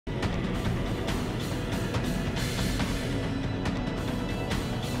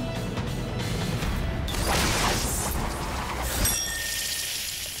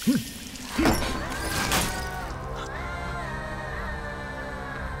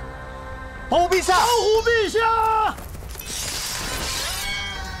保护陛下！保护陛下！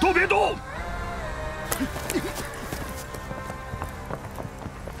都别动！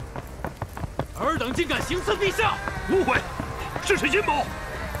尔等竟敢行刺陛下！误会，这是阴谋！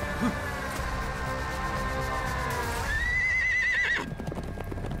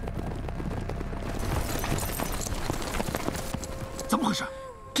怎么回事？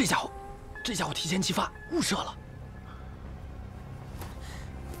这家伙提前起发，误射了。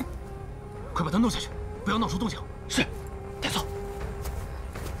快把他弄下去，不要闹出动静。是，带走。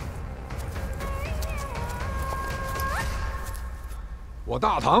我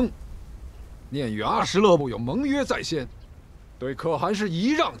大唐念与阿什勒部有盟约在先，对可汗是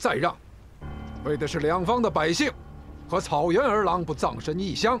一让再让，为的是两方的百姓和草原儿郎不葬身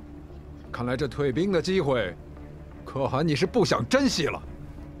异乡。看来这退兵的机会，可汗你是不想珍惜了。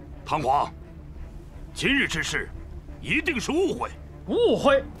唐皇，今日之事一定是误会。误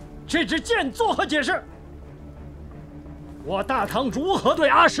会？这支箭作何解释？我大唐如何对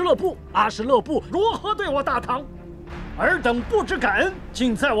阿什勒部，阿什勒部如何对我大唐？尔等不知感恩，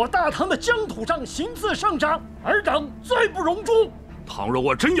竟在我大唐的疆土上行刺圣长，尔等罪不容诛。倘若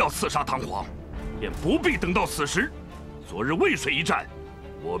我真要刺杀唐皇，便不必等到此时。昨日渭水一战，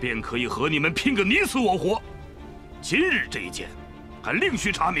我便可以和你们拼个你死我活。今日这一箭，还另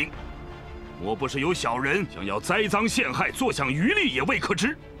须查明。莫不是有小人想要栽赃陷害，坐享渔利，也未可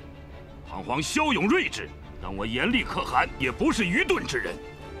知。唐皇骁勇睿智，但我严厉可汗也不是愚钝之人。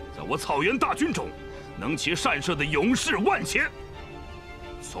在我草原大军中，能骑善射的勇士万千，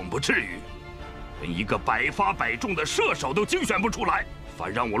总不至于连一个百发百中的射手都精选不出来，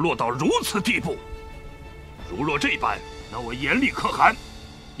反让我落到如此地步。如若这般，那我严厉可汗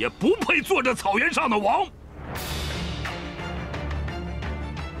也不配做这草原上的王。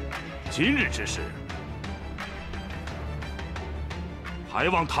今日之事，还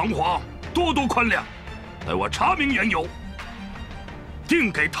望唐皇多多宽谅，待我查明缘由，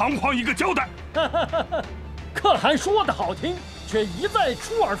定给唐皇一个交代。可汗说的好听，却一再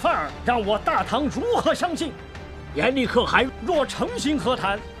出尔反尔，让我大唐如何相信？严厉可汗若诚心和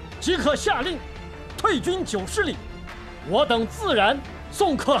谈，即可下令退军90里，我等自然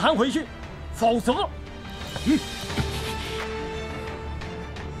送可汗回去；否则，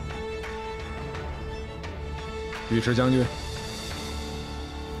尉迟将军，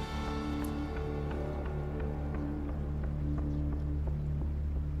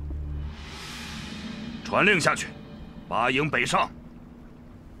传令下去，8营北上，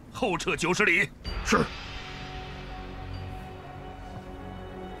后撤90里。是。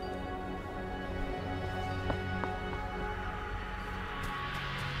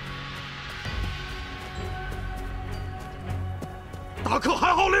大可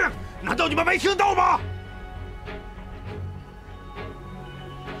汗号令，难道你们没听到吗？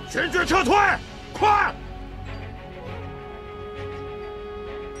全军撤退，快！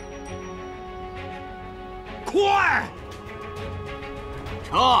快！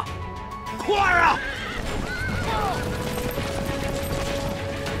撤！快啊！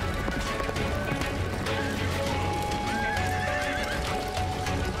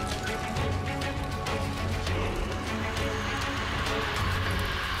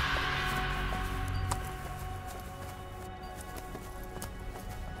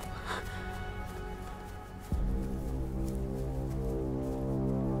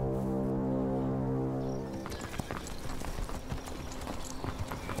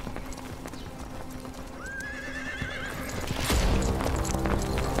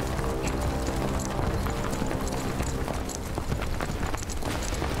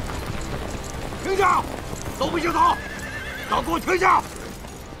停下！都不许走！都给我停下！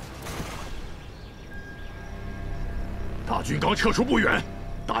大军刚撤出不远，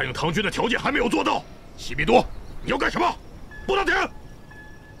答应唐军的条件还没有做到。西比多，你要干什么？不能停！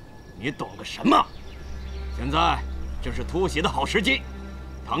你懂个什么？现在正是突袭的好时机。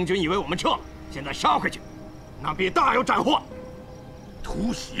唐军以为我们撤了，现在杀回去，那必大有斩获。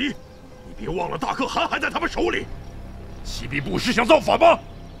突袭？你别忘了大可汗还在他们手里。西比部是想造反吗？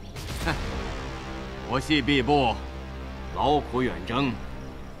哼！我系毕部劳苦远征，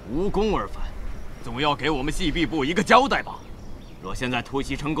无功而返，总要给我们系毕部一个交代吧。若现在突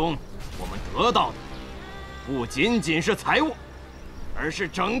袭成功，我们得到的不仅仅是财物，而是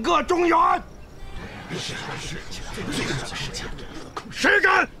整个中原。谁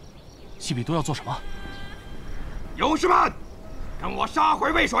敢？西比多要做什么？勇士们，跟我杀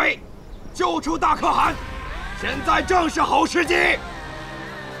回渭水，救出大可汗！现在正是好时机。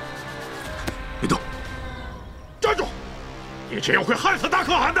别动！站住！你这样会害死大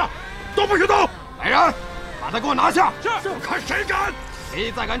可汗的，都不许动！来人，把他给我拿下！是，我看谁敢！谁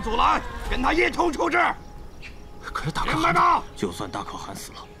再敢阻拦，跟他一同处置。可是大可汗，明白吗？就算大可汗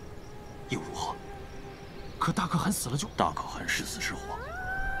死了，又如何？可大可汗死了就……大可汗是死是活，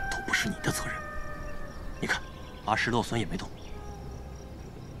都不是你的责任。你看，阿什勒孙也没动。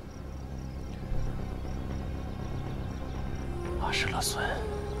阿什勒孙，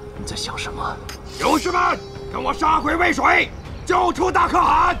你在想什么？勇士们，跟我杀鬼渭水，救出大可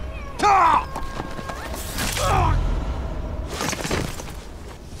汗！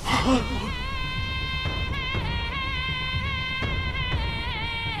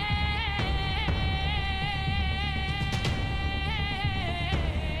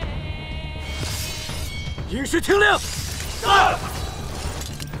营师听令，是。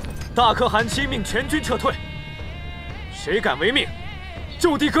大可汗亲命全军撤退，谁敢违命，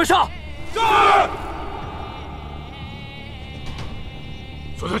就地格杀。是。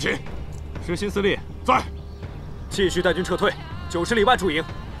孙德勤，是新司令在。继续带军撤退90里外驻营，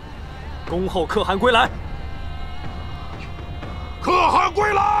恭候可汗归来。可汗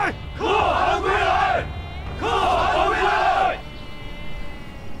归来！可汗归来！可汗归来！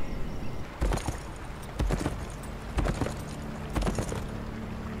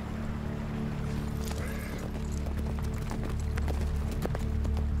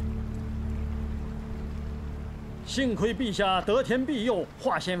幸亏陛下得天庇佑，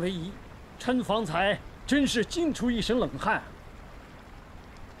化险为夷，臣方才真是惊出一身冷汗。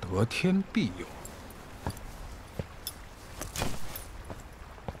得天庇佑。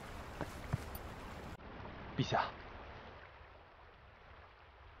陛下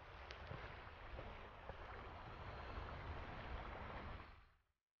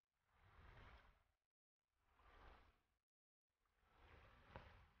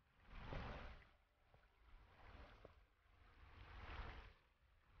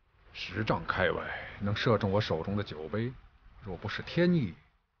，10丈开外能射中我手中的酒杯，若不是天意，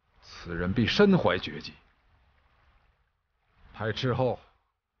此人必身怀绝技。派斥候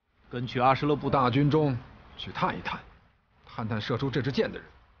跟去阿什勒部大军中去探一探，探探射出这支箭的人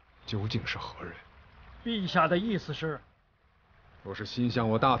究竟是何人。陛下的意思是，若是心向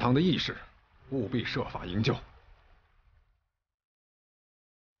我大唐的义士，务必设法营救。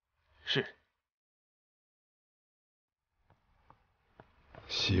是。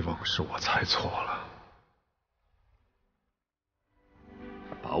希望是我猜错了。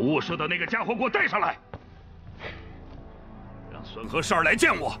把误射的那个家伙给我带上来，让孙和氏儿来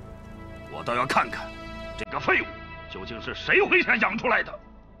见我，我倒要看看这个废物究竟是谁麾下养出来的。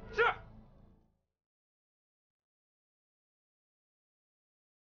是。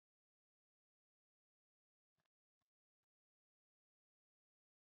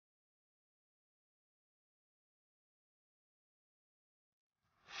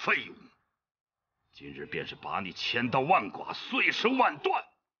废物！今日便是把你千刀万剐、碎尸万段，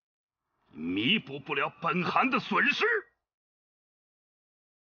弥补不了本汗的损失。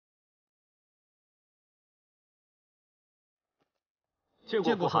见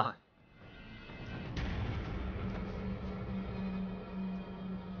过可汗。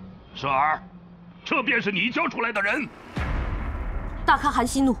摄儿，这便是你教出来的人。大可汗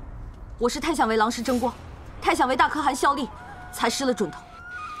息怒，我是太想为郎师争光，太想为大可汗效力，才失了准头。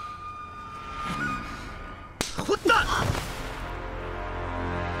混蛋！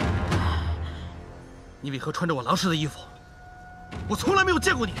你为何穿着我郎师的衣服？我从来没有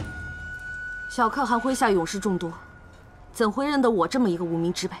见过你。小可汗麾下勇士众多，怎会认得我这么一个无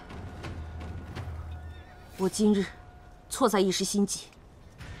名之辈？我今日错在一时心急，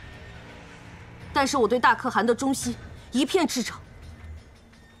但是我对大可汗的忠心一片赤诚。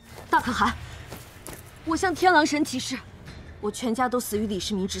大可汗，我向天狼神起誓，我全家都死于李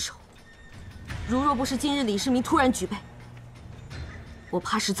世民之手。如若不是今日李世民突然举杯，我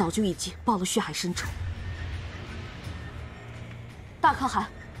怕是早就已经报了血海深仇。大可汗，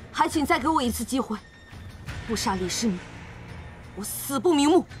还请再给我一次机会，不杀李世民，我死不瞑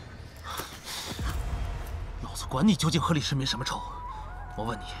目。老子管你究竟和李世民什么仇！我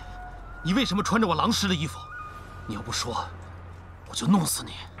问你，你为什么穿着我郎师的衣服？你要不说，我就弄死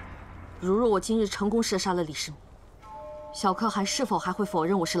你。如若我今日成功射杀了李世民，小可汗是否还会否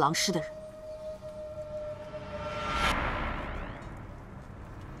认我是郎师的人？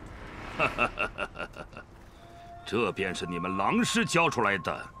这便是你们郎师教出来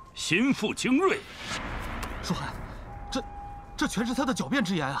的心腹精锐。舒涵，这全是他的狡辩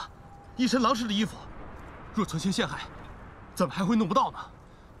之言啊！一身郎师的衣服，若存心陷害，怎么还会弄不到呢？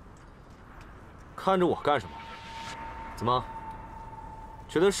看着我干什么？怎么，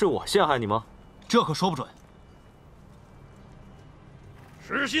觉得是我陷害你吗？这可说不准。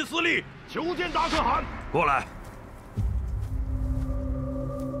实心司令求见大可汗。过来。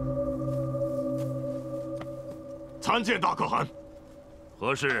参见大可汗。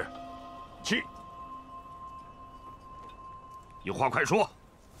何事？去。有话快说。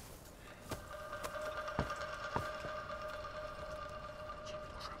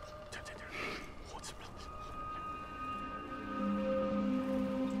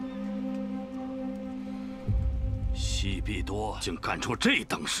西必多竟干出这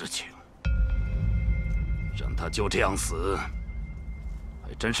等事情，让他就这样死，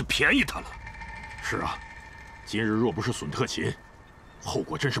还真是便宜他了。是啊，今日若不是损特勤，后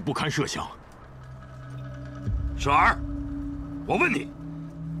果真是不堪设想。舍儿，我问你，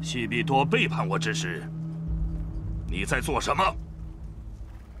西必多背叛我之时，你在做什么？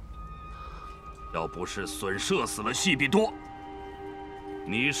要不是损射死了西必多，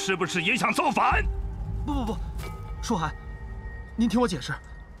你是不是也想造反？不，舒涵，您听我解释，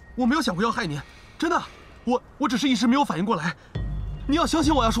我没有想过要害您，真的，我只是一时没有反应过来，你要相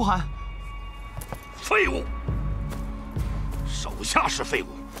信我呀，舒涵。废物！手下是废物，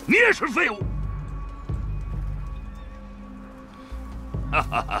你也是废物！哈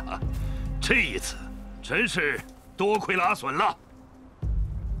哈哈哈！这一次真是多亏了阿损了。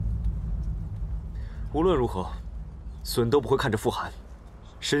无论如何，损都不会看着傅寒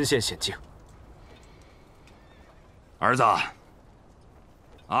身陷险境。儿子，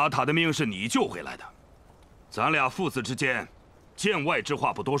阿塔的命是你救回来的，咱俩父子之间，见外之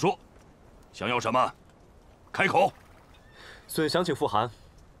话不多说。想要什么，开口。损想请傅寒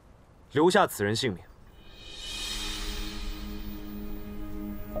留下此人性命。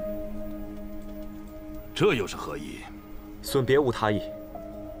这又是何意？损别无他意。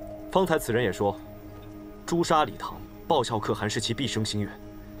方才此人也说，诛杀李唐，报效可汗是其毕生心愿。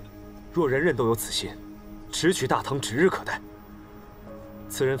若人人都有此心，直取大唐指日可待。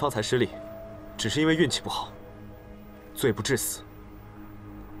此人方才失利，只是因为运气不好，罪不至死。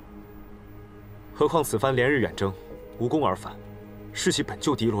何况此番连日远征，无功而返，士气本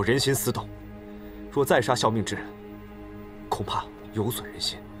就低落，人心思动。若再杀效命之人，恐怕有损人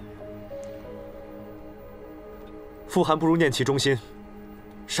心。傅寒不如念其忠心，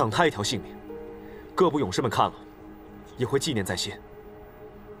赏他一条性命，各部勇士们看了，也会纪念在心。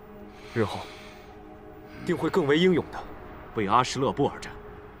日后定会更为英勇的为阿什勒部而战。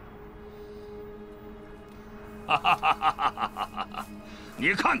哈哈哈哈哈哈！你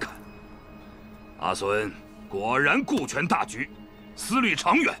看看，阿损果然顾全大局，思虑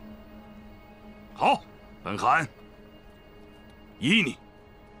长远。好，本汗依你。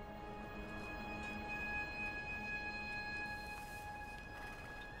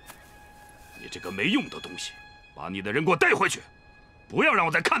你这个没用的东西，把你的人给我带回去，不要让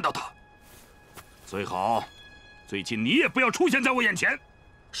我再看到他。最好，最近你也不要出现在我眼前。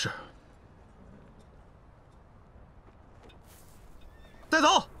是。带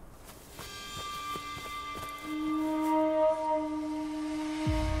走。